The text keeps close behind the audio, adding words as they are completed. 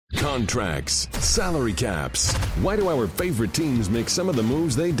Contracts, salary caps. Why do our favorite teams make some of the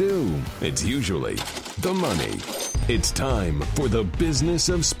moves they do? It's usually the money. It's time for the Business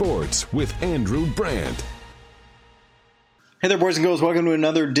of Sports with Andrew Brandt. Hey there, boys and girls. Welcome to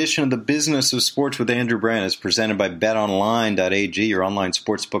another edition of the Business of Sports with Andrew Brandt. It's presented by BetOnline.ag, your online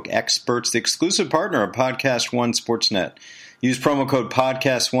sportsbook experts, the exclusive partner of Podcast One Sportsnet. Use promo code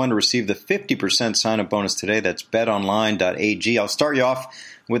Podcast1 to receive the 50% sign-up bonus today. That's betonline.ag. I'll start you off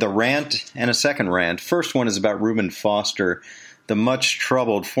with a rant and a second rant. First one is about Reuben Foster, the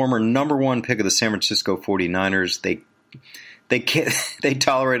much-troubled former number one pick of the San Francisco 49ers. They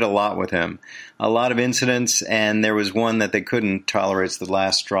tolerate a lot with him, a lot of incidents, and there was one that they couldn't tolerate. It's the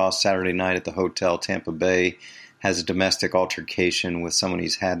last straw Saturday night at the hotel. Tampa Bay has a domestic altercation with someone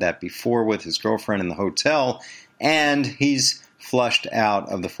he's had that before with, his girlfriend in the hotel, and he's flushed out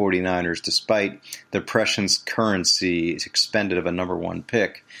of the 49ers despite the precious currency expended of a number one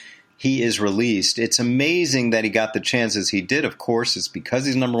pick. He is released. It's amazing that he got the chances he did. Of course, it's because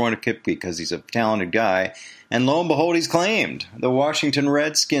he's number one pick, because he's a talented guy. And lo and behold, he's claimed. The Washington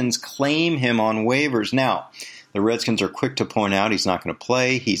Redskins claim him on waivers. Now, the Redskins are quick to point out he's not going to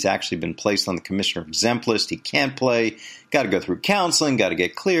play. He's actually been placed on the commissioner exempt list. He can't play. Got to go through counseling, got to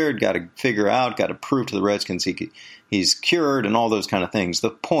get cleared, got to figure out, got to prove to the Redskins he's cured and all those kind of things. The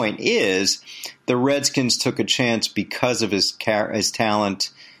point is the Redskins took a chance because of his talent.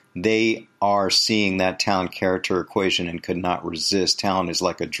 They are seeing that talent-character equation and could not resist. Talent is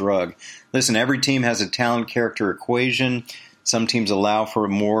like a drug. Listen, every team has a talent-character equation. Some teams allow for a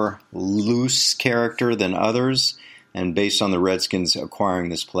more loose character than others. And based on the Redskins acquiring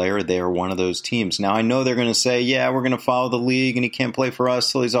this player, they are one of those teams. Now, I know they're going to say, yeah, we're going to follow the league, and he can't play for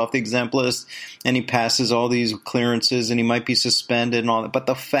us till he's off the exempt list, and he passes all these clearances, and he might be suspended and all that. But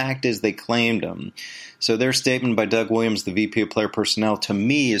the fact is they claimed him. So their statement by Doug Williams, the VP of Player Personnel, to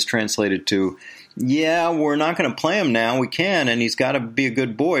me is translated to, yeah, we're not going to play him now. We can, and he's got to be a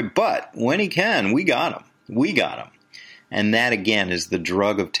good boy. But when he can, we got him. We got him. And that, again, is the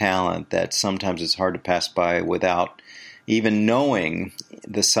drug of talent that sometimes it's hard to pass by without even knowing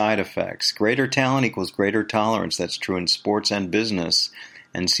the side effects. Greater talent equals greater tolerance. That's true in sports and business,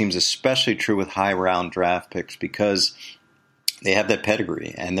 and seems especially true with high-round draft picks because they have that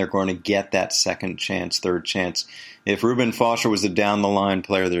pedigree, and they're going to get that second chance, third chance. If Reuben Foster was a down-the-line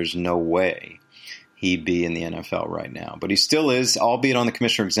player, there's no way he'd be in the NFL right now. But he still is, albeit on the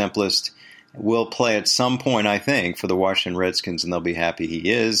commissioner exempt list. Will play at some point, I think, for the Washington Redskins, and they'll be happy he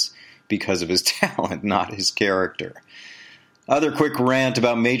is because of his talent, not his character. Other quick rant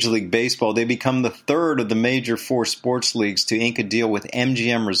about Major League Baseball. They become the third of the major four sports leagues to ink a deal with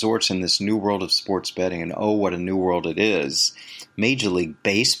MGM Resorts in this new world of sports betting, and oh, what a new world it is. Major League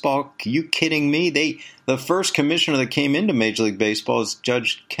Baseball? Are you kidding me? The first commissioner that came into Major League Baseball is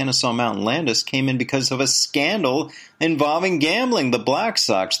Judge Kennesaw Mountain Landis, came in because of a scandal involving gambling. The Black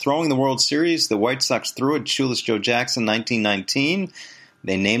Sox throwing the World Series. The White Sox threw it. Shoeless Joe Jackson, 1919.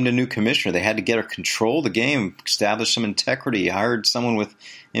 They named a new commissioner. They had to get her control the game, establish some integrity, hired someone with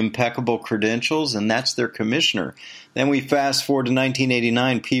impeccable credentials, and that's their commissioner. Then we fast forward to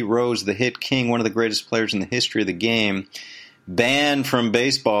 1989. Pete Rose, the hit king, one of the greatest players in the history of the game, banned from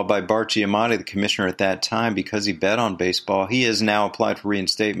baseball by Bart Giamatti, the commissioner at that time, because he bet on baseball. He has now applied for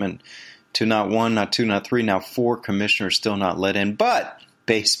reinstatement to not one, not two, not three, now four commissioners still not let in. But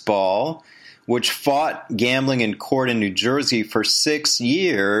baseball, which fought gambling in court in New Jersey for 6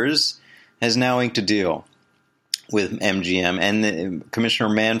 years, has now inked a deal with MGM. And Commissioner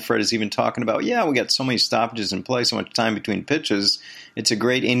Manfred is even talking about, yeah, we got so many stoppages in play, so much time between pitches. It's a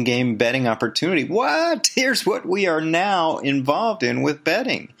great in-game betting opportunity. What? Here's what we are now involved in with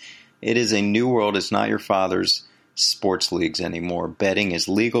betting. It is a new world. It's not your father's sports leagues anymore. Betting is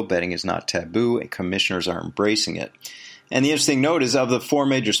legal. Betting is not taboo. And commissioners are embracing it. And the interesting note is, of the four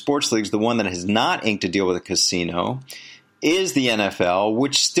major sports leagues, the one that has not inked a deal with a casino is the NFL,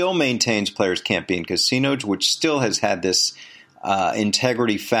 which still maintains players can't be in casinos, which still has had this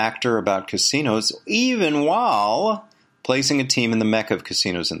integrity factor about casinos, even while placing a team in the mecca of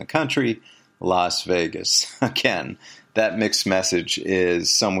casinos in the country, Las Vegas. Again, that mixed message is,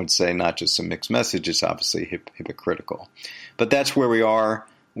 some would say, not just a mixed message, it's obviously hypocritical. But that's where we are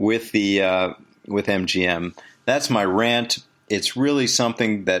with with MGM. That's my rant. It's really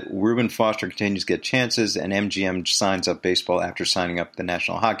something that Reuben Foster continues to get chances, and MGM signs up baseball after signing up the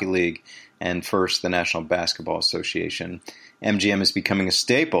National Hockey League and first the National Basketball Association. MGM is becoming a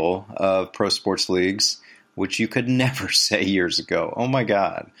staple of pro sports leagues, which you could never say years ago. Oh my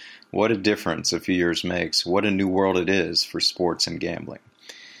God, what a difference a few years makes. What a new world it is for sports and gambling.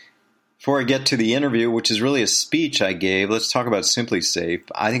 Before I get to the interview, which is really a speech I gave, let's talk about Simply Safe.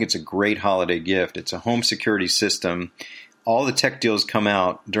 I think it's a great holiday gift. It's a home security system. All the tech deals come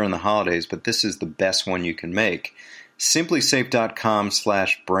out during the holidays, but this is the best one you can make.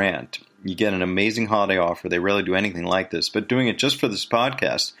 SimplySafe.com/Brandt. You get an amazing holiday offer. They rarely do anything like this, but doing it just for this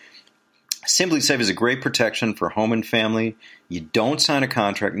podcast. Simply Safe is a great protection for home and family. You don't sign a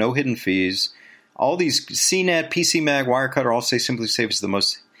contract, no hidden fees. All these CNET, PCMag, Wirecutter all say Simply Safe is the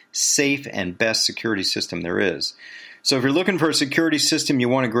most safe and best security system there is. So if you're looking for a security system, you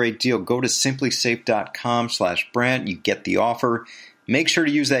want a great deal, go to simplysafe.com/Brandt. You get the offer. Make sure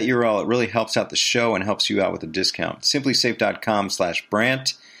to use that URL. It really helps out the show and helps you out with a discount.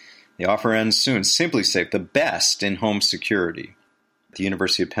 simplysafe.com/Brandt. The offer ends soon. Simply Safe, the best in home security. At the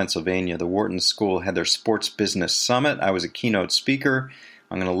University of Pennsylvania, the Wharton School had their Sports Business Summit. I was a keynote speaker.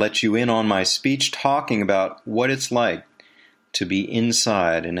 I'm going to let you in on my speech talking about what it's like to be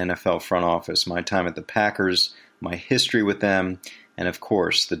inside an NFL front office, my time at the Packers, my history with them, and of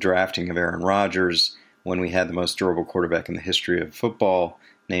course the drafting of Aaron Rodgers when we had the most durable quarterback in the history of football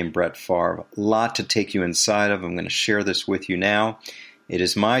named Brett Favre. A lot to take you inside of. I'm going to share this with you now. It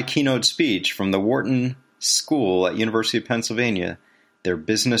is my keynote speech from the Wharton School at University of Pennsylvania, their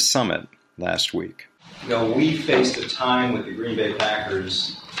business summit last week. We faced a time with the Green Bay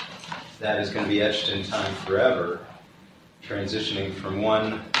Packers that is going to be etched in time forever, transitioning from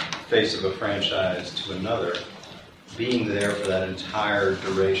one face of a franchise to another. Being there for that entire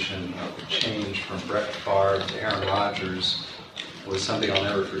duration of the change from Brett Favre to Aaron Rodgers was something I'll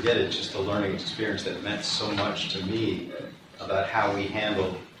never forget. It's just a learning experience that meant so much to me about how we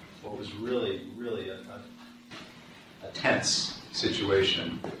handled what was really a tense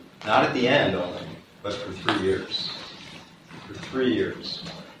situation. Not at the end only, but for 3 years. For 3 years.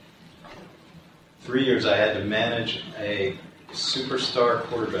 3 years I had to manage a superstar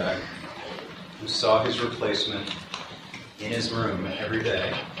quarterback who saw his replacement in his room every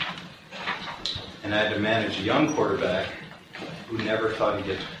day. And I had to manage a young quarterback who never thought he'd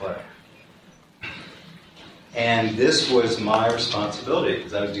get to play. And this was my responsibility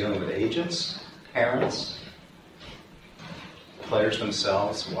because I was dealing with agents, parents, players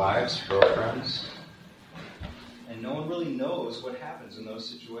themselves, wives, girlfriends. And no one really knows what happens in those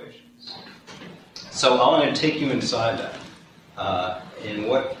situations. So I'm going to take you inside that. And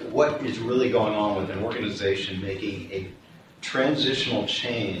what is really going on with an organization making a transitional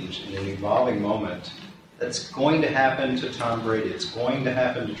change in an evolving moment that's going to happen to Tom Brady, it's going to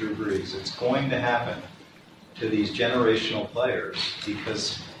happen to Drew Brees, it's going to happen to these generational players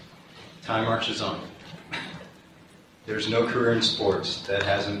because time marches on. There's no career in sports that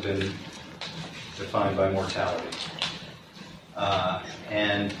hasn't been defined by mortality.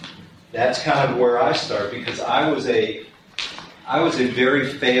 And that's kind of where I start because I was a very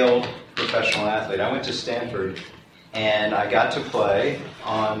failed professional athlete. I went to Stanford and I got to play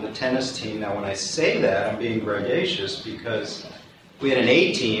on the tennis team. Now when I say that, I'm being braggadocious because we had an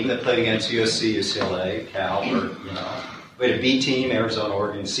A team that played against USC, UCLA, Cal, we had a B team, Arizona,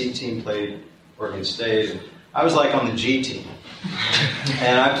 Oregon. C team played Oregon State. And I was like on the G team.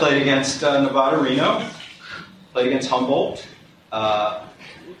 And I played against Nevada, Reno, played against Humboldt.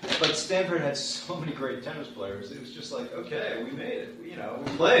 But Stanford had so many great tennis players. It was just like, okay, we made it. We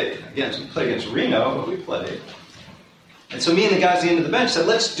played against Reno, but we played. And so me and the guys at the end of the bench said,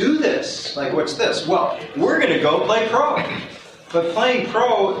 let's do this. Like, what's this? Well, we're going to go play pro. But playing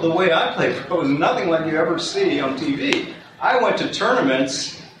pro, the way I play pro, is nothing like you ever see on TV. I went to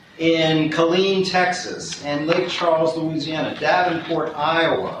tournaments in Killeen, Texas, and Lake Charles, Louisiana, Davenport,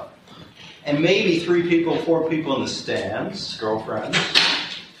 Iowa, and maybe 3 people, 4 people in the stands, girlfriends,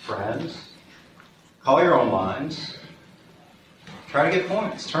 friends. Call your own lines. Try to get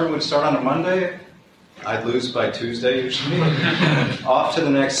points. Tournament would start on a Monday. I'd lose by Tuesday usually. Off to the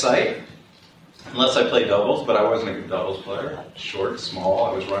next site. Unless I played doubles, but I wasn't a good doubles player. Short, small.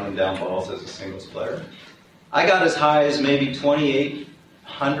 I was running down balls as a singles player. I got as high as maybe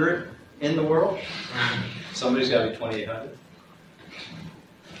 2,800 in the world. Somebody's got to be 2,800.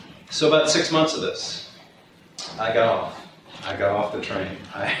 So about 6 months of this, I got off. I got off the train.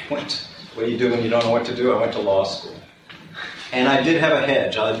 I went, what do you do when you don't know what to do? I went to law school. And I did have a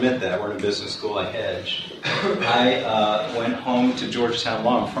hedge. I'll admit that. We're in a business school. I hedged. I went home to Georgetown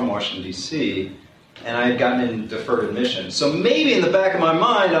Law. I'm from Washington, D.C., and I had gotten in deferred admission. So maybe in the back of my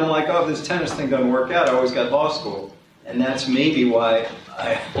mind, I'm like, oh, if this tennis thing doesn't work out, I always got law school. And that's maybe why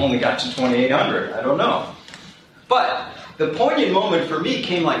I only got to 2,800. I don't know. But the poignant moment for me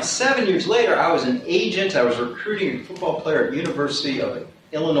came like 7 years later. I was an agent. I was recruiting a football player at University of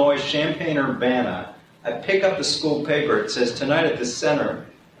Illinois, Champaign-Urbana. I pick up the school paper. It says, tonight at the center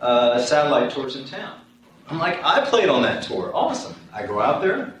satellite tours in town. I'm like, I played on that tour. Awesome. I go out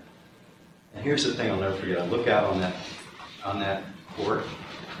there, and here's the thing I'll never forget. I look out on that court.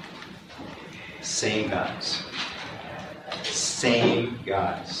 Same guys. Same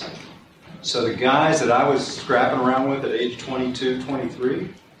guys. So the guys that I was scrapping around with at age 22, 23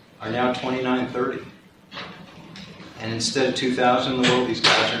 are now 29, 30. And instead of 2,000 in the world, these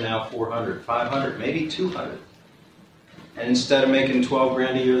guys are now 400, 500, maybe 200. And instead of making 12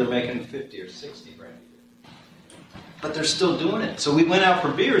 grand a year, they're making 50 or 60 grand a year. But they're still doing it. So we went out for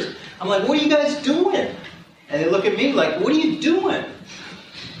beers. I'm like, what are you guys doing? And they look at me like, what are you doing?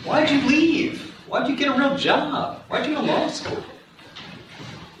 Why'd you leave? Why'd you get a real job? Why'd you go to law school?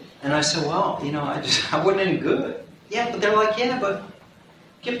 And I said, well, I wasn't any good. Yeah, but they're like, yeah, but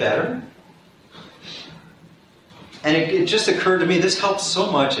get better. And it just occurred to me, this helps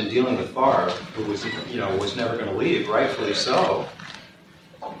so much in dealing with Favre, who was never going to leave, rightfully so.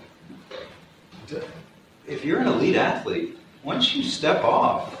 If you're an elite athlete, once you step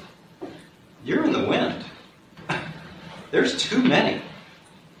off, you're in the wind. There's too many,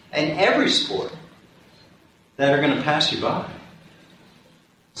 in every sport, that are going to pass you by.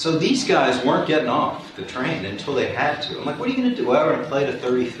 So these guys weren't getting off the train until they had to. I'm like, what are you going to do? Well, we're going to play to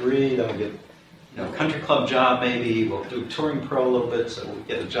 33, then we'll get country club job maybe, we'll do touring pro a little bit, so we'll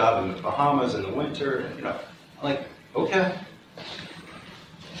get a job in the Bahamas in the winter. I'm like, okay.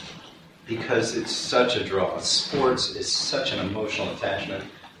 Because it's such a draw. Sports is such an emotional attachment.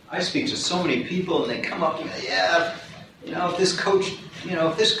 I speak to so many people, and they come up and go, yeah, if this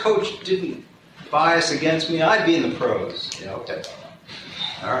coach didn't bias against me, I'd be in the pros. Okay.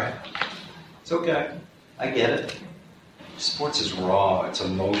 All right. It's okay. I get it. Sports is raw. It's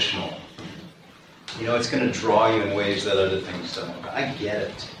emotional. It's going to draw you in ways that other things don't. I get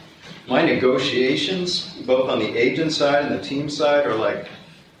it. My negotiations, both on the agent side and the team side, are like,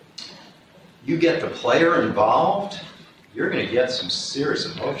 you get the player involved, you're going to get some serious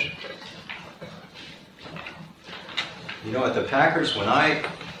emotion. At the Packers, when I'm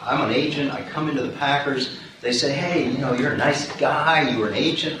an agent, I come into the Packers, they say, hey, you're a nice guy, you were an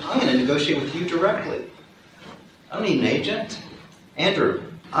agent, I'm going to negotiate with you directly. I don't need an agent. Andrew,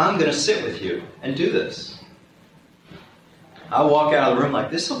 I'm going to sit with you and do this. I walk out of the room like,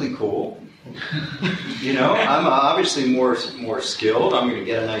 this will be cool. I'm obviously more skilled. I'm going to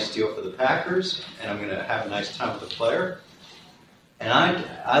get a nice deal for the Packers, and I'm going to have a nice time with the player. And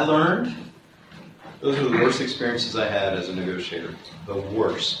I learned, those were the worst experiences I had as a negotiator. The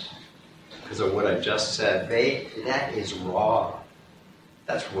worst. Because of what I just said. That is raw.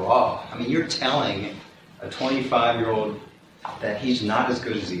 That's raw. You're telling a 25-year-old that he's not as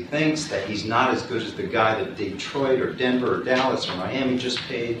good as he thinks, that he's not as good as the guy that Detroit or Denver or Dallas or Miami just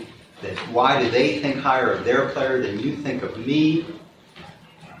paid, that why do they think higher of their player than you think of me?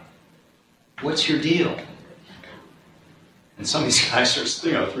 What's your deal? And some of these guys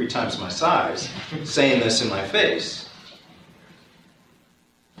are 3 times my size saying this in my face.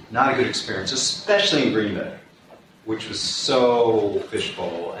 Not a good experience, especially in Green Bay, which was so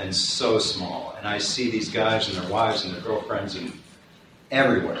fishbowl and so small. And I see these guys and their wives and their girlfriends and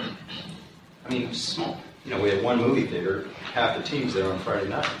everywhere. Small. We had one movie theater, half the team's there on Friday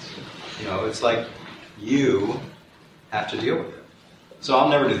nights. It's like you have to deal with it. So I'll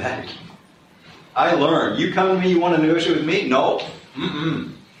never do that again. I learned. You come to me, you want to negotiate with me? No.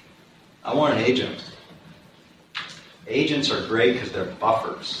 I want an agent. Agents are great because they're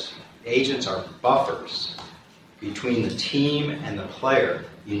buffers. Agents are buffers between the team and the player.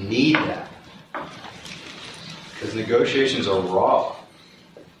 You need that. Because negotiations are raw.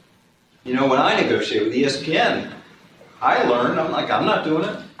 When I negotiate with ESPN, I learned, I'm not doing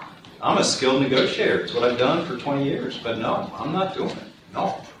it. I'm a skilled negotiator. It's what I've done for 20 years. But no, I'm not doing it.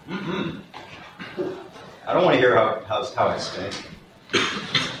 No. I don't want to hear how I stink.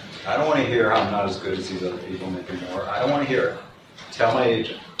 I don't want to hear how I'm not as good as these other people making more. I don't want to hear it. Tell my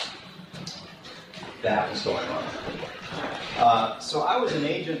agent. That was going on. So I was an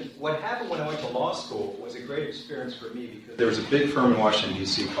agent. What happened when I went to law school was a great experience for me because there was a big firm in Washington,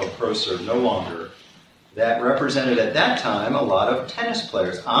 D.C. called ProServe, no longer, that represented at that time a lot of tennis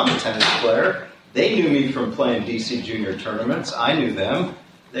players. I'm a tennis player. They knew me from playing D.C. junior tournaments. I knew them.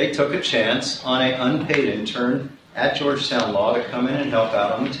 They took a chance on an unpaid intern at Georgetown Law to come in and help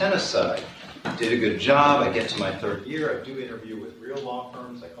out on the tennis side. Did a good job. I get to my 3rd year. I do interview with real law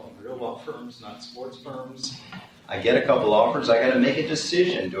firms. I call them real law firms, not sports firms. I get a couple offers. I got to make a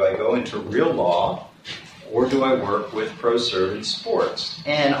decision. Do I go into real law or do I work with ProServe in sports?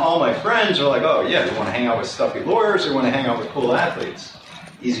 And all my friends are like, oh, yeah, you want to hang out with stuffy lawyers or you want to hang out with cool athletes?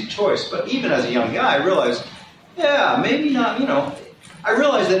 Easy choice. But even as a young guy, I realized, yeah, maybe not, I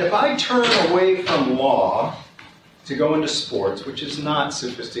realized that if I turn away from law to go into sports, which is not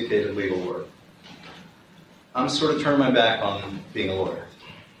sophisticated legal work, I'm sort of turning my back on being a lawyer.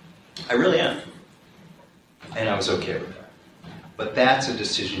 I really am. And I was okay with that. But that's a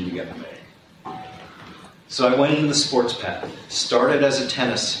decision you got to make. So I went into the sports path. Started as a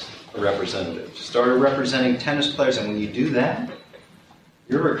tennis representative. Started representing tennis players. And when you do that,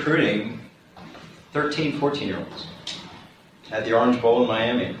 you're recruiting 13, 14-year-olds at the Orange Bowl in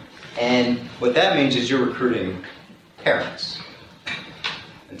Miami. And what that means is you're recruiting parents.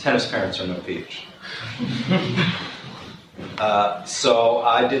 And tennis parents are no peach. So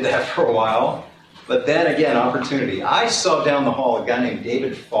I did that for a while. But then again, opportunity. I saw down the hall a guy named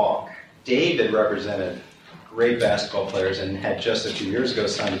David Falk. David represented great basketball players and had just a few years ago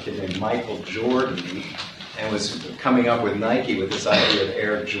signed a kid named Michael Jordan and was coming up with Nike with this idea of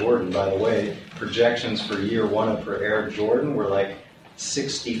Air Jordan. By the way, projections for year one for Air Jordan were like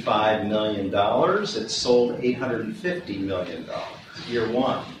 $65 million. It sold $850 million year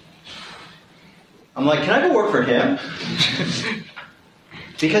one. I'm like, can I go work for him?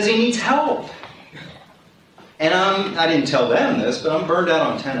 Because he needs help. And I didn't tell them this, but I'm burned out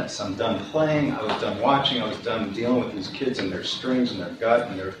on tennis. I'm done playing, I was done watching, I was done dealing with these kids and their strings and their gut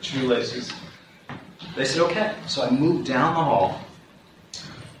and their shoelaces. They said, okay. So I moved down the hall,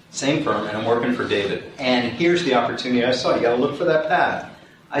 same firm, and I'm working for David. And here's the opportunity I saw. You got to look for that path.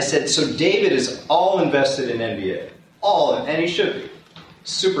 I said, so David is all invested in NBA. And he should be.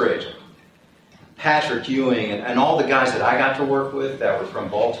 Super agent. Patrick Ewing and all the guys that I got to work with that were from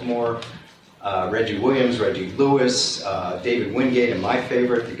Baltimore, Reggie Williams, Reggie Lewis, David Wingate, and my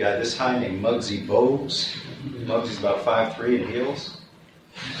favorite, the guy this high named Muggsy Bogues. Muggsy's about 5'3" in heels.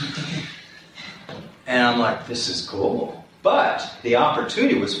 And I'm like, this is cool. But the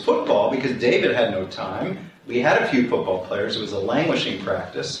opportunity was football because David had no time. We had a few football players. It was a languishing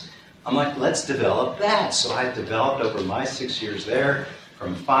practice. I'm like, let's develop that. So I developed over my 6 years there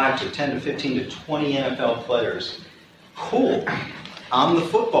from 5 to 10 to 15 to 20 NFL players. Cool. I'm the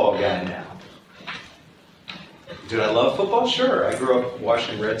football guy now. Did I love football? Sure. I grew up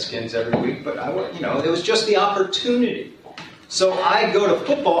watching Redskins every week, but it was just the opportunity. So I go to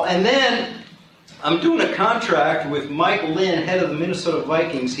football, and then I'm doing a contract with Mike Lynn, head of the Minnesota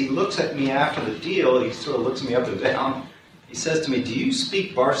Vikings. He looks at me after the deal. He sort of looks me up and down. He says to me, do you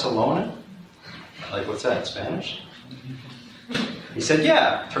speak Barcelona? I'm like, what's that, Spanish? He said,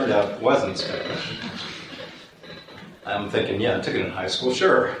 yeah. Turned out it wasn't Spanish. I'm thinking, yeah, I took it in high school.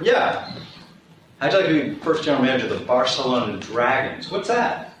 Sure, yeah. I'd like to be first general manager of the Barcelona Dragons. What's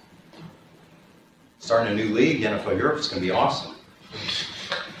that? Starting a new league, NFL Europe. It's going to be awesome.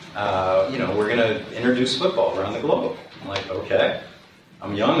 We're going to introduce football around the globe. I'm like, okay.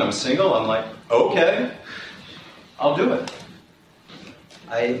 I'm young, I'm single. I'm like, okay, I'll do it.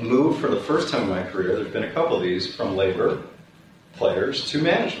 I moved for the first time in my career, there's been a couple of these, from labor, players, to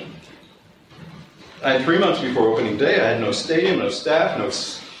management. I had 3 months before opening day. I had no stadium, no staff, no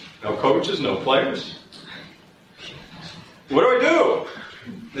coaches, no players. What do I do?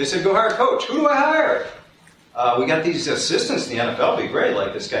 They said, go hire a coach. Who do I hire? We got these assistants in the NFL, be great,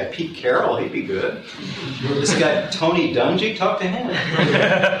 like this guy Pete Carroll, he'd be good. This guy Tony Dungy, talk to him.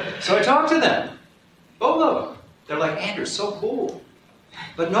 So I talked to them, both of them. They're like, Andrew, so cool,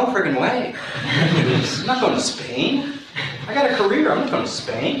 but no friggin' way. I'm not going to Spain. I got a career, I'm not going to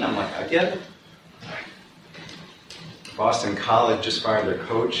Spain. I'm like, I get it. Boston College just fired their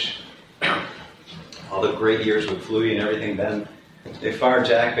coach. All the great years with Flutie and everything, then they fired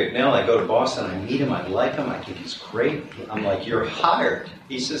Jack McNeil. I go to Boston, I meet him, I like him, I think he's great. I'm like, you're hired.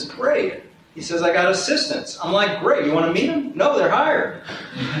 He says, great. He says, I got assistants. I'm like, great, you want to meet them? No, they're hired.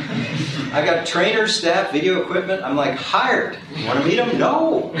 I got trainers, staff, video equipment. I'm like, hired. You want to meet them?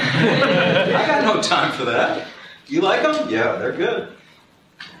 No. I got no time for that. You like them? Yeah, they're good.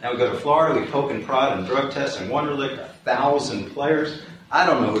 Now we go to Florida, we poke and prod and drug test and Wonderlic, 1,000 players. I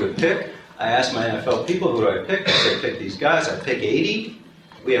don't know who to pick. I asked my NFL people, who do I pick? I said, pick these guys. I pick 80.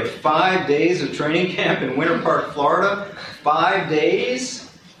 We have 5 days of training camp in Winter Park, Florida. 5 days.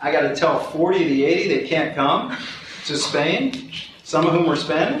 I got to tell 40 of the 80 they can't come to Spain, some of whom were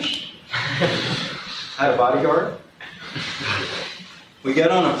Spanish. I had a bodyguard. We get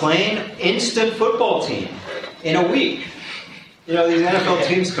on a plane, instant football team in a week. These NFL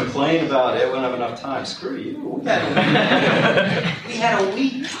teams complain about it. We don't have enough time. Screw you. We had a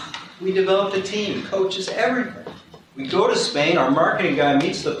week. We developed a team, coaches, everything. We go to Spain. Our marketing guy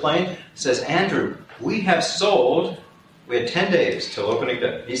meets the plane, says, Andrew, we had 10 days till opening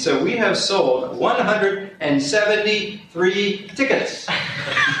day. He said, we have sold 173 tickets.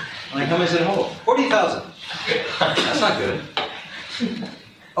 I'm like, how many does it hold? 40,000. That's not good.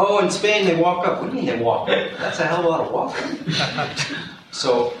 Oh, in Spain they walk up. What do you mean they walk up? That's a hell of a lot of walking.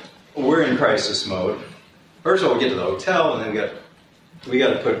 So we're in crisis mode. First of all, we get to the hotel, and then we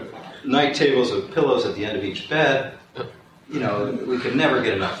got to put night tables with pillows at the end of each bed. You know, we could never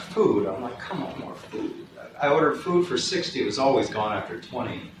get enough food. I'm like, come on, more food. I ordered food for 60. It was always gone after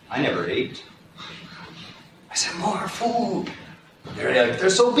 20. I never ate. I said, more food. They're like, they're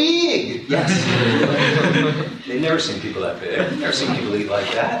so big. Yes. They've never seen people that big. They've never seen people eat like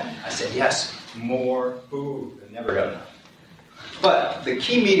that. I said, yes, more food. I never got enough. But the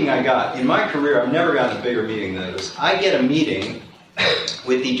key meeting I got, in my career, I've never gotten a bigger meeting than this. I get a meeting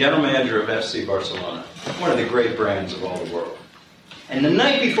with the general manager of FC Barcelona, one of the great brands of all the world. And the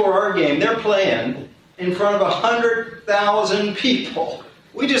night before our game, they're playing in front of 100,000 people.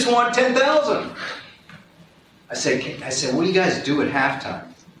 We just want 10,000. I said, what do you guys do at halftime?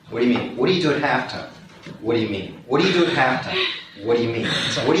 What do you mean? What do you do at halftime? What do you mean? What do you do at halftime? What do you mean?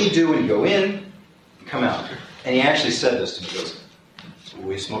 What do you do when you go in and come out? And he actually said this to me. He goes,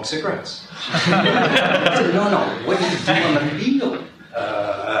 we smoke cigarettes. I said, no, what do you do on the field?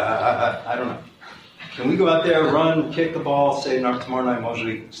 I don't know. Can we go out there, run, kick the ball, say tomorrow night,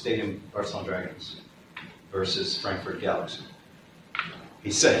 Montjuic Stadium, Barcelona Dragons versus Frankfurt Galaxy?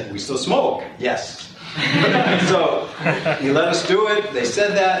 He said, we still smoke. Yes. So he let us do it. They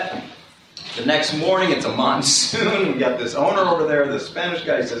said that. The next morning, it's a monsoon. We got this owner over there, the Spanish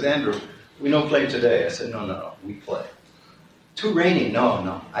guy. He says, Andrew, we don't play today. I said, no, we play. Too rainy?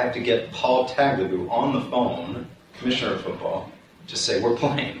 No. I have to get Paul Tagliabue on the phone, commissioner of football, to say, we're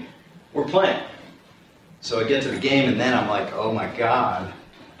playing. We're playing. So I get to the game, and then I'm like, oh my God,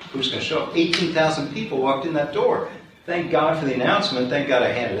 who's going to show up? 18,000 people walked in that door. Thank God for the announcement. Thank God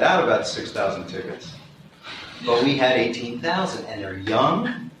I handed out about 6,000 tickets. But we had 18,000, and they're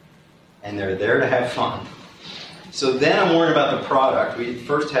young, and they're there to have fun. So then I'm worried about the product.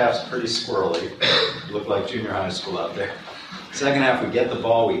 First half's pretty squirrely. Looked like junior high school out there. Second half, we get the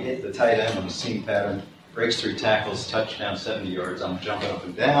ball, we hit the tight end on the seam pattern, breaks 3 tackles, touchdown, 70 yards. I'm jumping up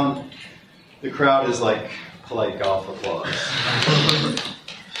and down. The crowd is like polite golf applause.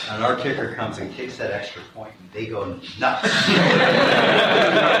 And our kicker comes and kicks that extra point, and they go nuts. Nuts.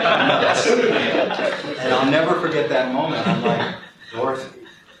 And I'll never forget that moment. I'm like, Dorothy,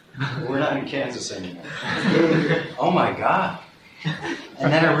 we're not in Kansas anymore. Oh my God.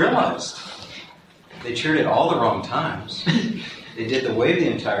 And then I realized they cheered at all the wrong times. They did the wave the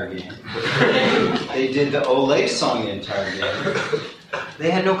entire game. They did the Olé song the entire game.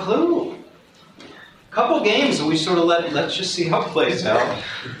 They had no clue. Couple games, and we sort of let's just see how it plays out.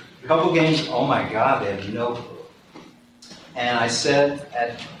 Couple games, oh my God, they had no clue. And I said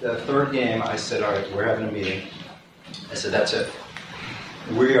at the third game, I said, all right, we're having a meeting. I said, that's it.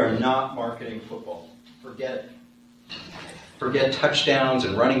 We are not marketing football. Forget it. Forget touchdowns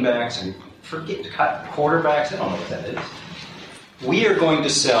and running backs and forget quarterbacks. I don't know what that is. We are going to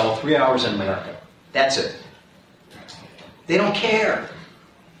sell 3 hours in America. That's it. They don't care.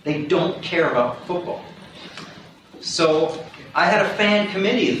 They don't care about football. So I had a fan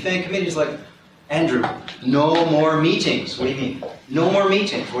committee. The fan committee is like, Andrew, no more meetings. What do you mean? No more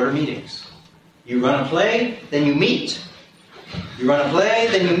meetings. What are meetings? You run a play, then you meet. You run a play,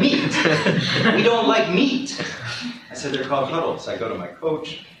 then you meet. We don't like meet. I said, they're called huddles. I go to my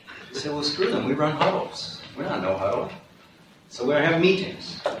coach. He said, well, screw them. We run huddles. We're not no huddle. So we're going to have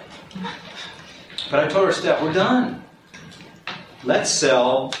meetings. But I told her, Steph, we're done. Let's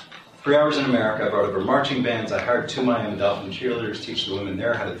sell 3 hours in America. I brought over marching bands. I hired 2 Miami Dolphin cheerleaders, teach the women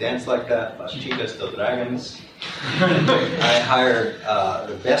there how to dance like that. Las Chicas del Dragons. I hired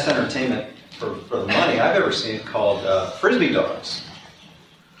the best entertainment for the money I've ever seen called Frisbee Dogs.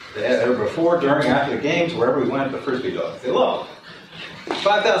 They were before, during, after the games, wherever we went, the Frisbee Dogs. They love it.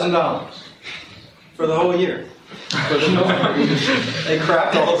 $5,000 for the whole year. They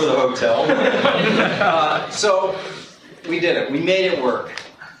crapped all over the hotel. So we did it. We made it work.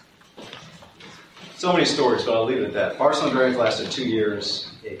 So many stories, but I'll leave it at that. Barcelona Dragons lasted 2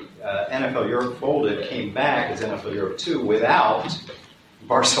 years. NFL Europe folded, came back as NFL Europe 2 without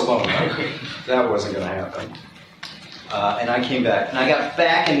Barcelona. That wasn't going to happen. And I came back, and I got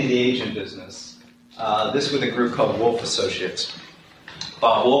back into the agent business. This with a group called Wolf Associates.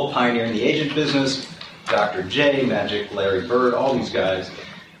 Bob Wolf pioneering the agent business. Dr. J, Magic, Larry Bird, all these guys.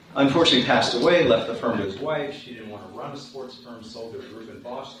 Unfortunately passed away, left the firm to his wife. She didn't want to run a sports firm, sold to a group in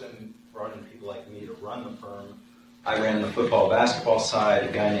Boston, brought in people like me to run the firm. I ran the football, basketball side.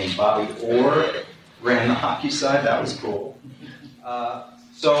 A guy named Bobby Orr ran the hockey side. That was cool.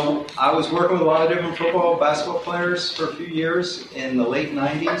 So I was working with a lot of different football, basketball players for a few years in the late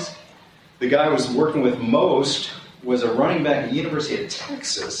 90s. The guy I was working with most was a running back at the University of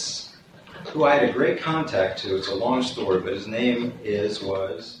Texas who I had a great contact to. It's a long story, but his name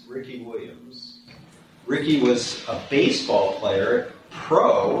was Ricky Williams. Ricky was a baseball player,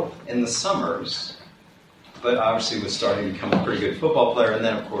 pro in the summers, but obviously was starting to become a pretty good football player. And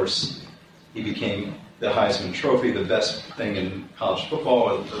then, of course, he became the Heisman Trophy, the best thing in college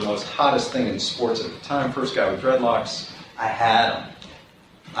football, the most hottest thing in sports at the time. First guy with dreadlocks. I had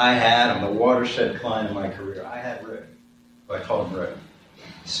him. The watershed client in my career. I had Rick. I called him Rick.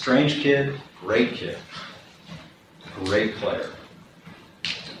 Strange kid, great player.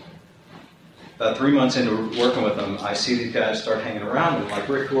 About 3 months into working with him, I see these guys start hanging around, and I'm like,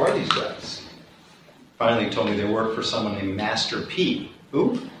 Rick, who are these guys? Finally, he told me they work for someone named Master P.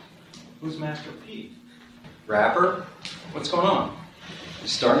 Who? Who's Master P? Rapper? What's going on?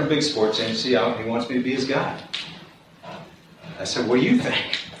 He's starting a big sports agency. He wants me to be his guy. I said, what do you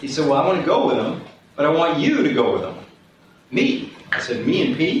think? He said, well, I want to go with him, but I want you to go with him. Me. I said, me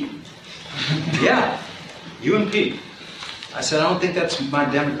and P? Yeah, you and P. I said, I don't think that's my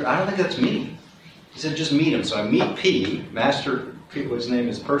demographic. I don't think that's me. He said, just meet him. So I meet P, Master P, his name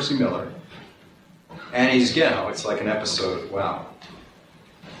is Percy Miller. And he's, it's like an episode, wow.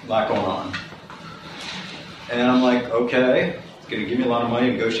 A lot going on. And I'm like, okay, he's going to give me a lot of money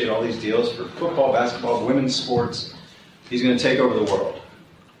to negotiate all these deals for football, basketball, women's sports. He's going to take over the world.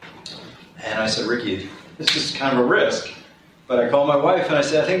 And I said, Ricky, this is kind of a risk. But I called my wife and I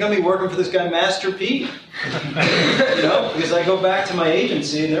said, I think I'll be working for this guy, Master P. Because I go back to my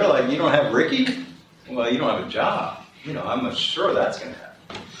agency and they're like, you don't have Ricky? Well, you don't have a job. I'm not sure that's going to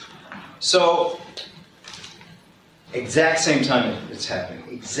happen. So, exact same time it's happening.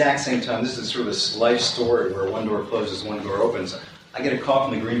 Exact same time. This is sort of this life story where one door closes, one door opens. I get a call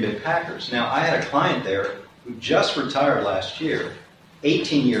from the Green Bay Packers. Now, I had a client there who just retired last year,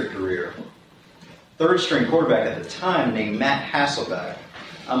 18-year career, third-string quarterback at the time named Matt Hasselbeck.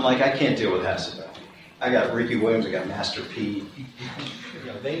 I'm like, I can't deal with Hasselbeck. I got Ricky Williams, I got Master P.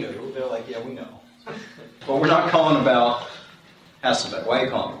 They knew. They're like, yeah, we know. But we're not calling about Hasselbeck. Why are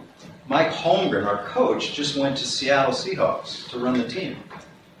you calling him? Mike Holmgren, our coach, just went to Seattle Seahawks to run the team.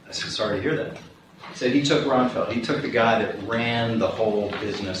 I said, sorry to hear that. He said he took Ronfeld. He took the guy that ran the whole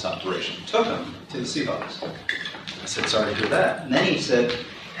business operation. Took him to the Seahawks. I said, sorry to hear that. And then he said,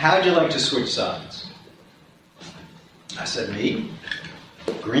 how'd you like to switch sides? I said, me?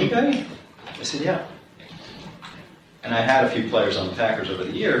 Green Bay? I said, yeah. And I had a few players on the Packers over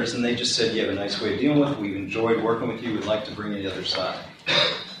the years, and they just said, you have a nice way of dealing with it. We've enjoyed working with you. We'd like to bring you to the other side.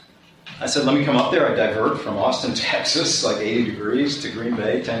 I said, let me come up there. I divert from Austin, Texas, like 80 degrees, to Green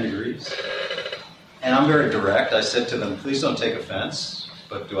Bay, 10 degrees. And I'm very direct. I said to them, please don't take offense,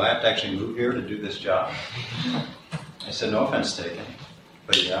 but do I have to actually move here to do this job? I said, no offense taken,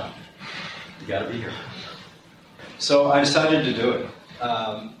 but yeah, you got to be here. So I decided to do it.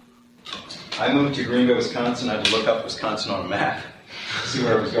 I moved to Green Bay, Wisconsin. I had to look up Wisconsin on a map, see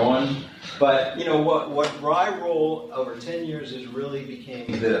where I was going. But what my role over 10 years is really became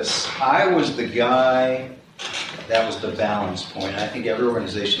this. I was the guy that was the balance point. I think every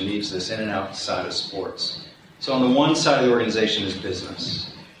organization needs this in and outside of sports. So on the one side of the organization is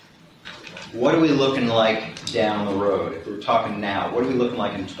business. What are we looking like down the road? If we're talking now, what are we looking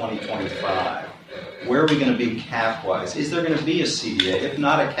like in 2025? Where are we going to be cap-wise? Is there going to be a CBA? If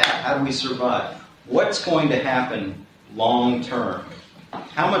not a cap, how do we survive? What's going to happen long-term?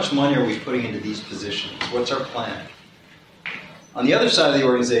 How much money are we putting into these positions? What's our plan? On the other side of the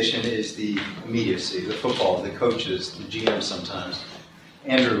organization is the immediacy, the football, the coaches, the GM sometimes.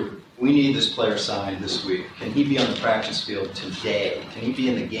 Andrew, we need this player signed this week. Can he be on the practice field today? Can he be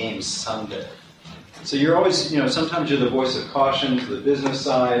in the game Sunday? So you're always, sometimes you're the voice of caution to the business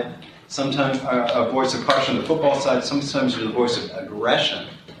side, sometimes a voice of caution to the football side, sometimes you're the voice of aggression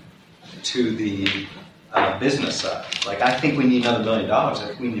to the business side. Like, I think we need another $1 million. I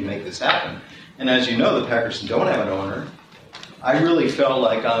think we need to make this happen. And as you know, the Packers don't have an owner. I really felt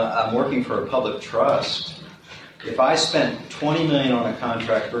like I'm working for a public trust. If I spent $20 million on a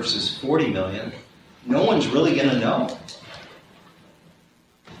contract versus $40 million, no one's really going to know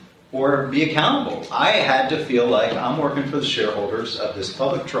or be accountable. I had to feel like I'm working for the shareholders of this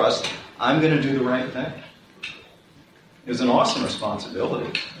public trust. I'm going to do the right thing. It was an awesome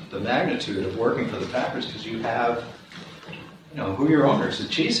responsibility, the magnitude of working for the Packers, because you have, who are your owners? The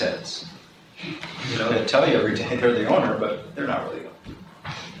cheeseheads. They tell you every day they're the owner, but they're not really the owner.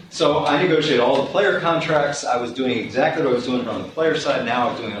 So I negotiated all the player contracts. I was doing exactly what I was doing on the player side. Now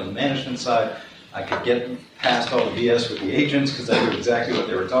I was doing it on the management side. I could get past all the BS with the agents because I knew exactly what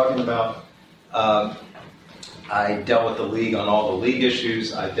they were talking about. I dealt with the league on all the league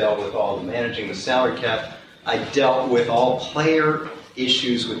issues. I dealt with all the managing the salary cap. I dealt with all player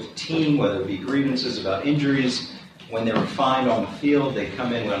issues with the team, whether it be grievances about injuries. When they were fined on the field, they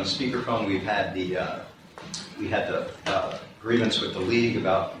come in on a speakerphone. We had the grievance with the league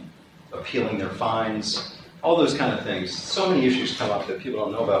about appealing their fines, all those kind of things. So many issues come up that people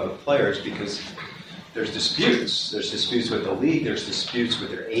don't know about with players because there's disputes. There's disputes with the league. There's disputes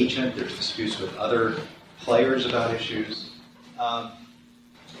with their agent. There's disputes with other players about issues.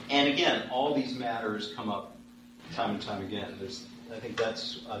 And again, all these matters come up time and time again. I think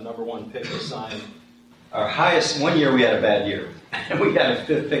that's a number one pick to sign. Our highest, one year we had a bad year. And we had a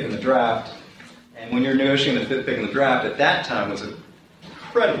fifth pick in the draft. And when you're negotiating the fifth pick in the draft, at that time was an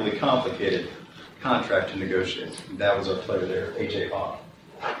incredibly complicated contract to negotiate. That was our player there, A.J. Hawk.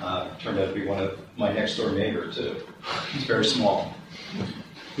 Turned out to be one of my next door neighbor, too. He's very small.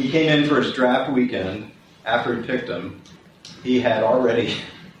 He came in for his draft weekend. After he picked him, he had already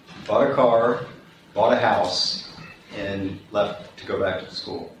bought a car, bought a house, and left to go back to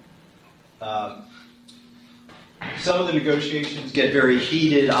school. Some of the negotiations get very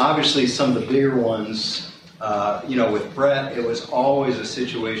heated. Obviously, some of the bigger ones, with Brett, it was always a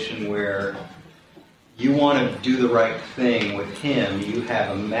situation where you want to do the right thing with him. You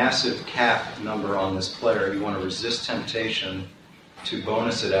have a massive cap number on this player. You want to resist temptation to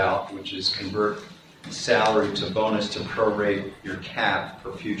bonus it out, which is convert salary to bonus to prorate your cap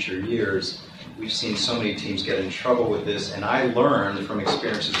for future years. We've seen so many teams get in trouble with this, and I learned from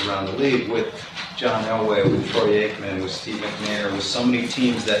experiences around the league with John Elway, with Troy Aikman, with Steve McNair, with so many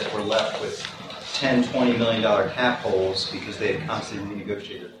teams that were left with $10, $20 million cap holes because they had constantly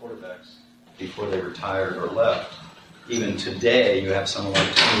renegotiated their quarterbacks before they retired or left. Even today, you have someone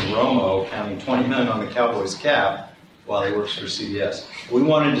like Tony Romo counting $20 million on the Cowboys cap while he works for CBS. We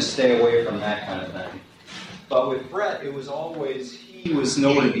wanted to stay away from that kind of thing. But with Brett, it was always, he was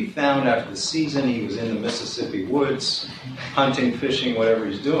nowhere to be found after the season. He was in the Mississippi woods, hunting, fishing, whatever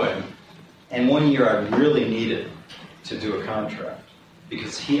he's doing. And one year I really needed to do a contract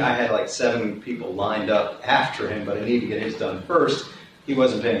because I had like 7 people lined up after him, but I needed to get his done first. He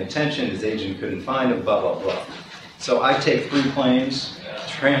wasn't paying attention. His agent couldn't find him, blah, blah, blah. So I take 3 planes,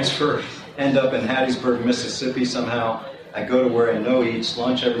 transfer, end up in Hattiesburg, Mississippi somehow. I go to where I know he eats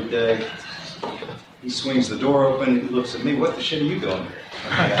lunch every day. He swings the door open. He looks at me. What the shit are you doing here?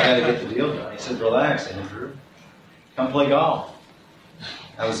 I had to get the deal done. He said, relax, Andrew. Come play golf.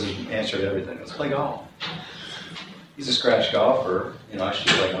 That was his answer to everything. Let's play golf. He's a scratch golfer. I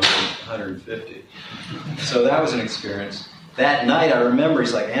shoot like 150. So that was an experience. That night, I remember,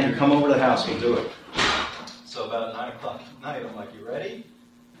 he's like, Andrew, come over to the house. We'll do it. So about 9 o'clock at night, I'm like, you ready?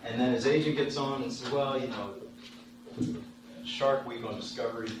 And then his agent gets on and says, well, Shark Week on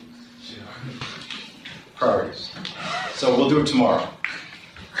Discovery, priorities. So we'll do it tomorrow.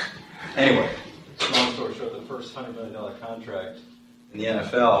 Anyway, long story short, the first $100 million contract in the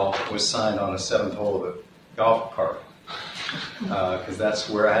NFL was signed on the 7th hole of a golf cart because that's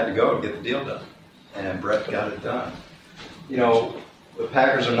where I had to go to get the deal done. And Brett got it done. The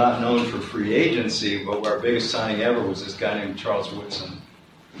Packers are not known for free agency, but our biggest signing ever was this guy named Charles Woodson.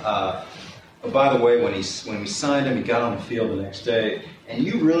 But by the way, when we signed him, he got on the field the next day, and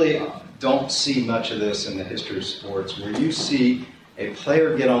you really don't see much of this in the history of sports, where you see a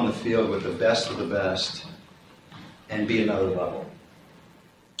player get on the field with the best of the best and be another level.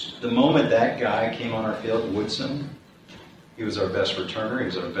 The moment that guy came on our field, Woodson, he was our best returner, he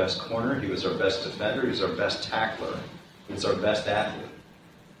was our best corner, he was our best defender, he was our best tackler, he was our best athlete.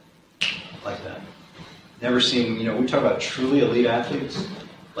 Like that. Never seen, we talk about truly elite athletes,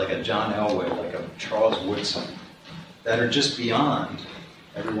 like a John Elway, like a Charles Woodson, that are just beyond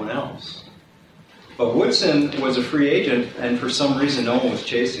everyone else. But Woodson was a free agent, and for some reason no one was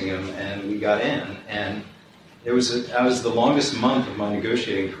chasing him, and we got in. And that was the longest month of my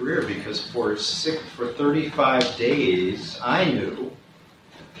negotiating career because for 35 days, I knew,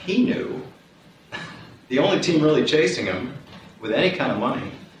 he knew, the only team really chasing him with any kind of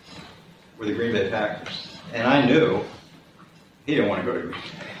money were the Green Bay Packers. And I knew he didn't want to go to Green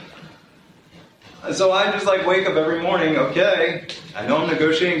Bay. So I just wake up every morning, okay, I know I'm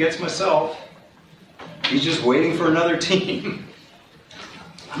negotiating against myself. He's just waiting for another team.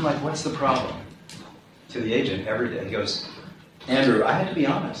 I'm like, what's the problem? To the agent every day. He goes, Andrew, I had to be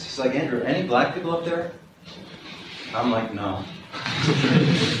honest. He's like, Andrew, any black people up there? I'm like, no.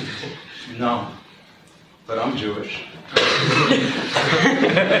 No. But I'm Jewish.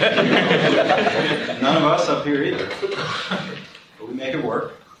 None of us up here either. But we make it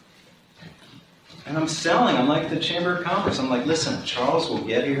work. And I'm selling. I'm like the Chamber of Commerce. I'm like, listen, Charles will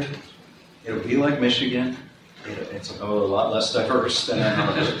get here. It'll be like Michigan. It's a lot less diverse than Ann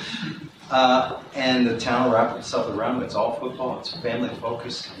Arbor. And the town will wrap itself around it. It's all football. It's family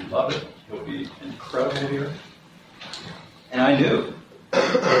focused. We love it. It'll be incredible here. And I knew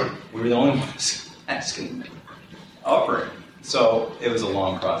we were the only ones asking, offering. So it was a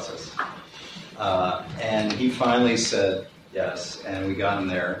long process. And he finally said yes, and we got him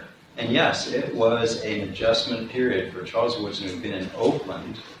there. And yes, it was an adjustment period for Charles Woodson, who had been in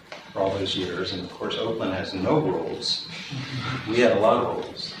Oakland for all those years. And of course, Oakland has no rules. We had a lot of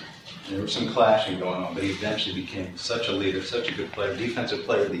rules. And there was some clashing going on, but he eventually became such a leader, such a good player, defensive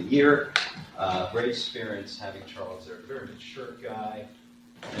player of the year. Great experience having Charles there. Very mature guy,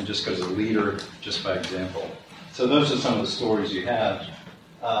 and just as a leader, just by example. So those are some of the stories you have.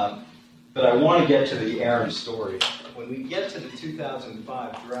 But I want to get to the Aaron story. When we get to the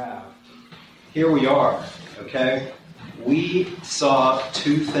 2005 draft, here we are, okay? We saw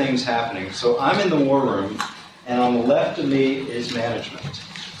two things happening. So I'm in the war room, and on the left of me is management.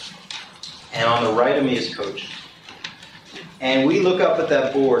 And on the right of me is coaching. And we look up at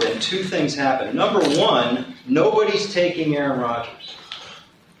that board, and two things happen. Number one, nobody's taking Aaron Rodgers.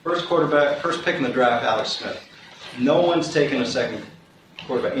 First quarterback, first pick in the draft, Alex Smith. No one's taking a second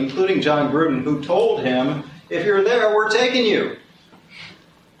quarterback, including John Gruden, who told him, if you're there, we're taking you.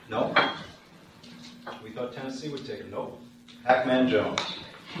 No. We thought Tennessee would take him. Nope. Pac-Man Jones.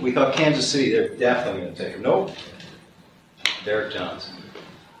 We thought Kansas City, they're definitely going to take him. Nope. Derek Johnson.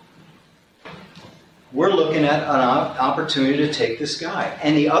 We're looking at an opportunity to take this guy.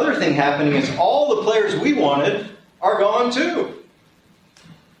 And the other thing happening is all the players we wanted are gone too.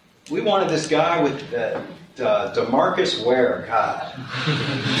 We wanted this guy with DeMarcus Ware. God.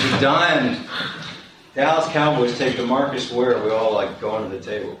 Dying. Dallas Cowboys take DeMarcus Ware. We all like going to the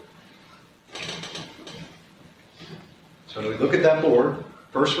table. So when we look at that board,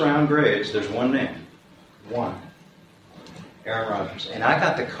 first round grades, there's one name. One. Aaron Rodgers. And I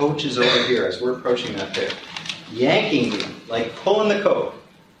got the coaches over here as we're approaching that pick, yanking me, like pulling the coat,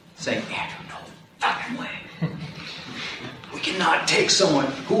 saying, Andrew, no fucking way. We cannot take someone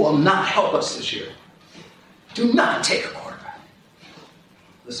who will not help us this year. Do not take a quarterback.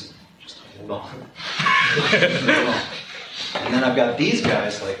 Listen, just hold on. Hold on. And then I've got these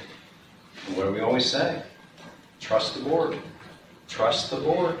guys like, what do we always say? Trust the board. Trust the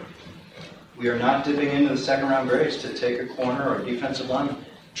board. We are not dipping into the second round grades to take a corner or a defensive lineman.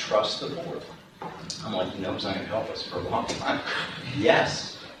 Trust the board. I'm like, you know he's not going to help us for a long time.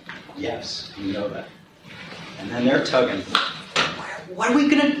 Yes. Yes, you know that. And then they're tugging. What are we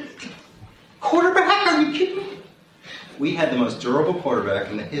going to... Quarterback? Are you kidding me? We had the most durable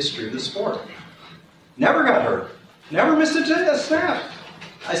quarterback in the history of the sport. Never got hurt. Never missed a snap.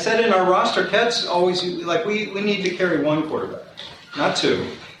 I said in our roster, Cats always, like, we need to carry one quarterback. Not two.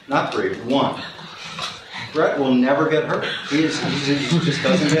 Not three, one. Brett will never get hurt. He just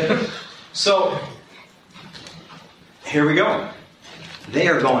doesn't get hurt. So, here we go. They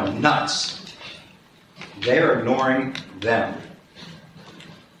are going nuts. They are ignoring them.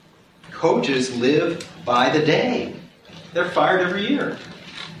 Coaches live by the day. They're fired every year.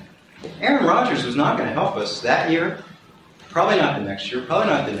 Aaron Rodgers was not going to help us that year. Probably not the next year. Probably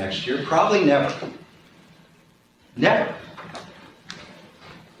not the next year. Probably never. Never.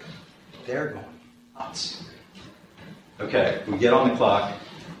 They're going nuts. Okay, we get on the clock.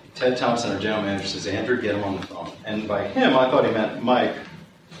 Ted Thompson, our general manager, says, Andrew, get him on the phone. And by him, I thought he meant Mike,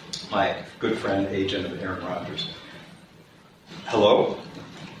 my good friend, agent of Aaron Rodgers. Hello?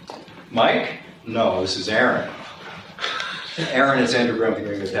 Mike? No, this is Aaron. Aaron, it's Andrew Brown, the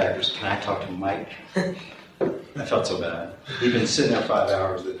Green Bay Packers. Can I talk to Mike? I felt so bad. He'd been sitting there 5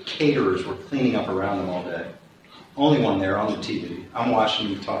 hours. The caterers were cleaning up around him all day. Only one there on the TV. I'm watching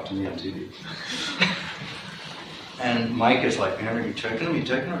you talk to me on TV. And Mike is like, Andrew, you taking him? You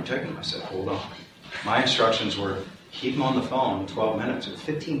taking him? You taking him? I said, hold on. My instructions were, keep him on the phone 12 minutes or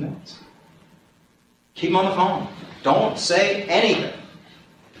 15 minutes. Keep him on the phone. Don't say anything.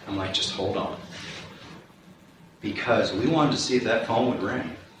 I'm like, just hold on. Because we wanted to see if that phone would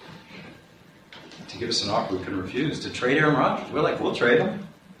ring. To give us an offer we couldn't refuse. To trade Aaron Rodgers. We're like, we'll trade him.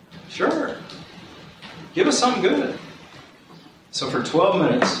 Sure. Give us something good. So for 12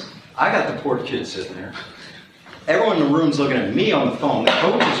 minutes, I got the poor kid sitting there. Everyone in the room's looking at me on the phone. The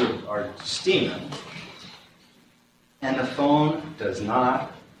coaches are steaming. And the phone does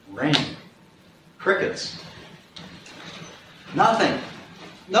not ring. Crickets. Nothing.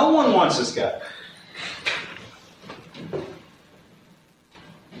 No one wants this guy.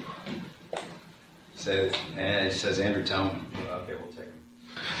 He says, Andrew, tell him. Okay, we'll take him.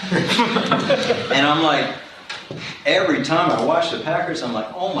 And I'm like, every time I watch the Packers, I'm like,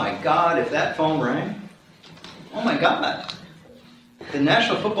 oh my God, if that phone rang, oh my God. The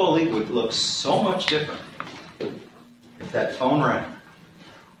National Football League would look so much different if that phone rang.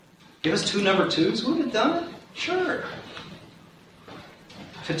 Give us 2 number 2s, we would have done it? Sure.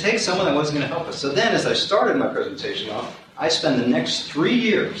 To take someone that wasn't going to help us. So then, as I started my presentation off, I spent the next 3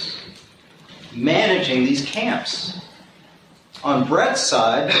 years managing these camps. On Brett's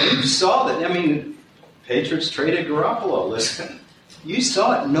side, you saw that, Patriots traded Garoppolo, listen. You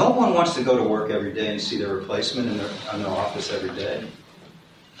saw it. No one wants to go to work every day and see their replacement in their office every day.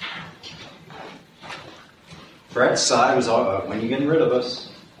 Brett's side was all, when are you getting rid of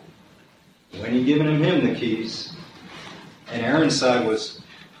us? When are you giving him the keys? And Aaron's side was,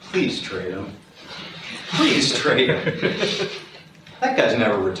 please trade him. Please trade him. That guy's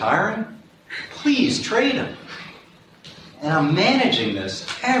never retiring. Please trade him. And I'm managing this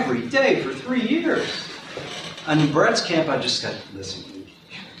every day for 3 years. And in Brett's camp, I just said, listen,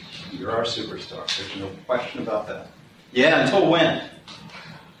 you're our superstar. There's no question about that. Yeah, until when?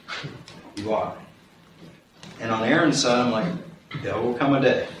 You are. And on Aaron's side, I'm like, there will come a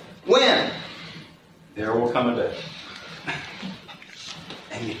day. When? There will come a day.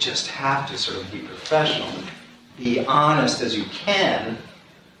 And you just have to sort of be professional, be honest as you can.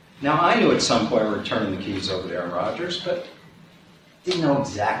 Now, I knew at some point we were turning the keys over to Aaron Rodgers, but didn't know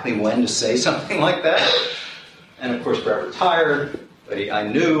exactly when to say something like that. And of course, Brett retired, but I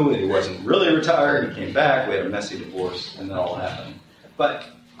knew that he wasn't really retired. He came back, we had a messy divorce, and that all happened. But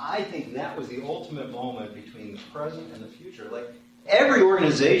I think that was the ultimate moment between the present and the future. Like, every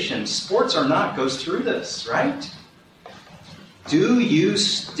organization, sports or not, goes through this, right? Do you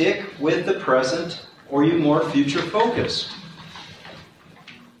stick with the present, or are you more future-focused?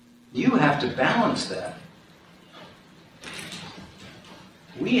 You have to balance that.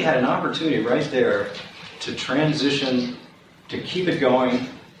 We had an opportunity right there to transition, to keep it going.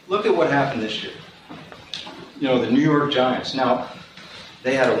 Look at what happened this year. The New York Giants. Now,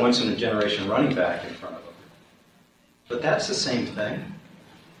 they had a once-in-a-generation running back in front of them. But that's the same thing.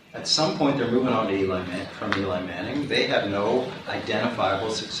 At some point, they're moving on to from Eli Manning. They have no identifiable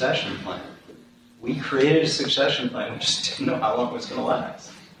succession plan. We created a succession plan. We just didn't know how long it was going to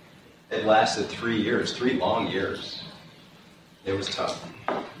last. It lasted 3 years, 3 long years. It was tough.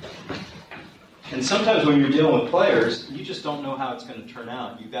 And sometimes when you're dealing with players, you just don't know how it's going to turn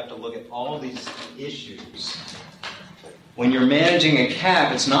out. You've got to look at all these issues. When you're managing a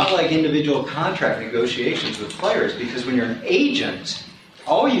cap, it's not like individual contract negotiations with players, because when you're an agent,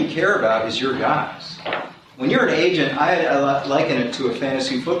 all you care about is your guys. When you're an agent, I liken it to a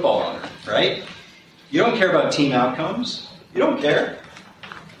fantasy football owner, right? You don't care about team outcomes. You don't care.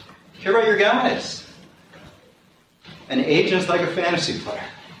 You care about your guys. An agent's like a fantasy player.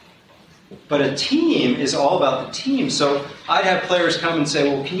 But a team is all about the team. So I'd have players come and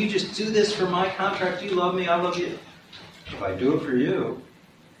say, well, can you just do this for my contract? You love me, I love you. If I do it for you,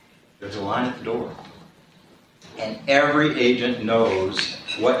 there's a line at the door. And every agent knows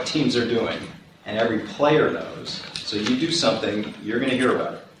what teams are doing. And every player knows. So you do something, you're going to hear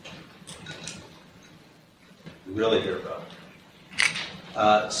about it. Really hear about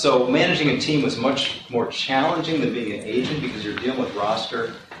it. So managing a team was much more challenging than being an agent, because you're dealing with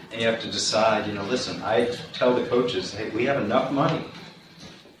roster. And you have to decide, listen, I tell the coaches, hey, we have enough money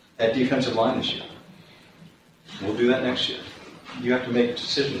at defensive line this year. We'll do that next year. You have to make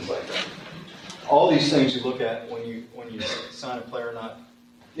decisions like that. All these things you look at when you sign a player or not.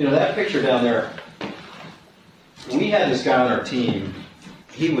 That picture down there, we had this guy on our team.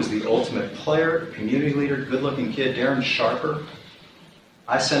 He was the ultimate player, community leader, good-looking kid, Darren Sharper.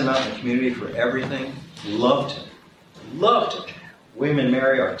 I sent him out in the community for everything. Loved him. Loved him. William and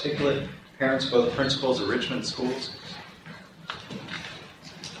Mary, articulate, parents, both principals of Richmond schools.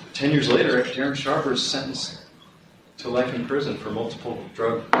 10 years later, Darren Sharper is sentenced to life in prison for multiple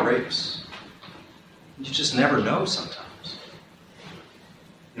drug rapes. You just never know sometimes.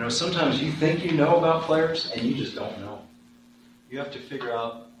 Sometimes you think you know about players, and you just don't know. You have to figure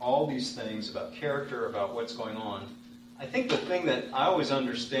out all these things about character, about what's going on. I think the thing that I always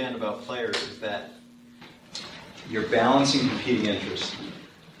understand about players is that you're balancing competing interests.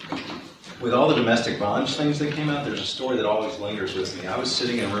 With all the domestic violence things that came out, there's a story that always lingers with me. I was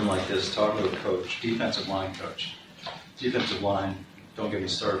sitting in a room like this talking to a coach, defensive line coach. Defensive line, don't get me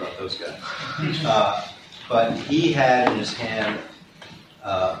started about those guys. But he had in his hand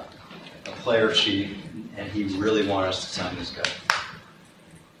a player sheet, and he really wanted us to sign this guy.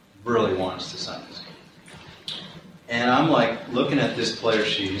 Really wanted us to sign this guy. And I'm like looking at this player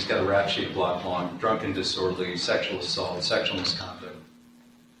sheet. He's got a rap sheet block long, drunken, disorderly, sexual assault, sexual misconduct,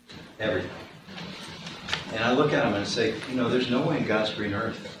 everything. And I look at him and say, there's no way in God's green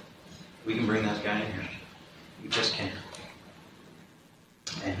earth we can bring that guy in here. We just can't.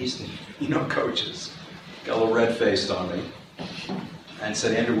 And he said, coaches, got a little red-faced on me, and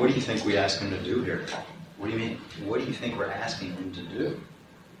said, Andrew, what do you think we asked him to do here? What do you mean? What do you think we're asking him to do?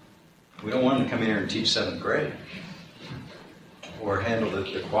 We don't want him to come in here and teach 7th grade or handle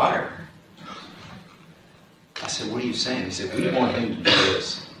the choir. I said, what are you saying? He said, we want him to do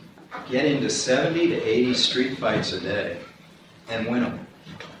this. Get into 70 to 80 street fights a day and win them.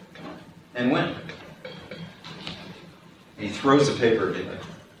 And win. And he throws the paper at me.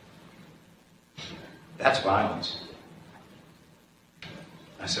 That's violence.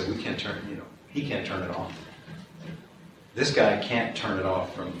 I said, we can't he can't turn it off. This guy can't turn it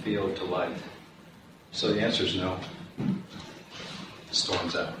off from field to light. So the answer is no.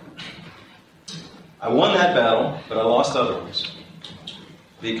 Storms out. I won that battle, but I lost other ones.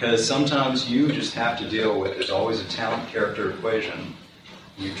 Because sometimes you just have to deal with, there's always a talent-character equation.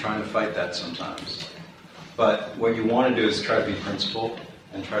 You're trying to fight that sometimes. But what you want to do is try to be principled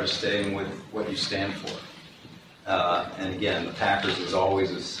and try to stay with what you stand for. And again, the Packers is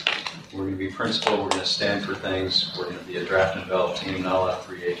always, we're going to be principled, we're going to stand for things, we're going to be a draft and develop team, not a lot of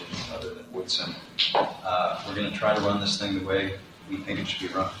free agents other than Woodson. We're going to try to run this thing the way we think it should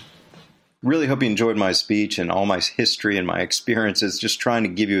be run. Really hope you enjoyed my speech and all my history and my experiences, just trying to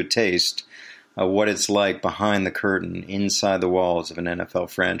give you a taste of what it's like behind the curtain, inside the walls of an NFL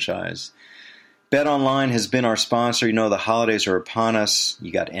franchise. BetOnline has been our sponsor. The holidays are upon us.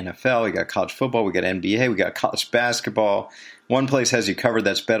 You got NFL, you got college football, we got NBA, we got college basketball. One place has you covered.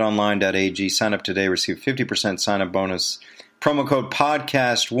 That's betonline.ag. Sign up today, receive 50% sign-up bonus. Promo code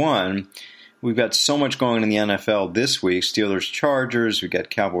PODCAST1. We've got so much going on in the NFL this week. Steelers, Chargers, we got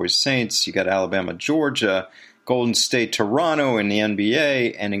Cowboys, Saints, you got Alabama, Georgia, Golden State, Toronto in the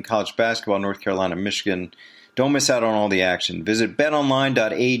NBA, and in college basketball, North Carolina, Michigan. Don't miss out on all the action. Visit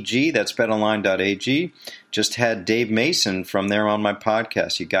betonline.ag. That's betonline.ag. Just had Dave Mason from there on my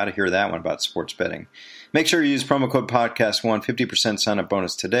podcast. You got to hear that one about sports betting. Make sure you use promo code PODCAST1, 50% sign-up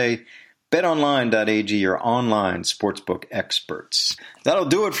bonus today. BetOnline.ag, your online sportsbook experts. That'll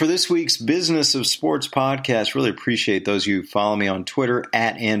do it for this week's Business of Sports podcast. Really appreciate those of you who follow me on Twitter,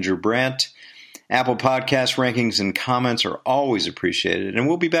 @AndrewBrandt. Apple Podcast rankings and comments are always appreciated. And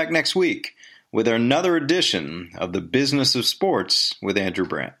we'll be back next week with another edition of the Business of Sports with Andrew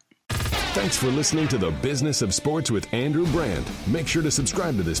Brandt. Thanks for listening to the Business of Sports with Andrew Brandt. Make sure to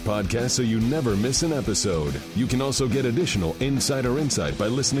subscribe to this podcast so you never miss an episode. You can also get additional insider insight by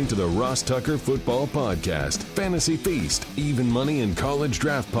listening to the Ross Tucker Football Podcast, Fantasy Feast, Even Money, and College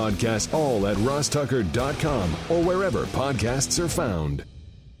Draft Podcast, all at rosstucker.com or wherever podcasts are found.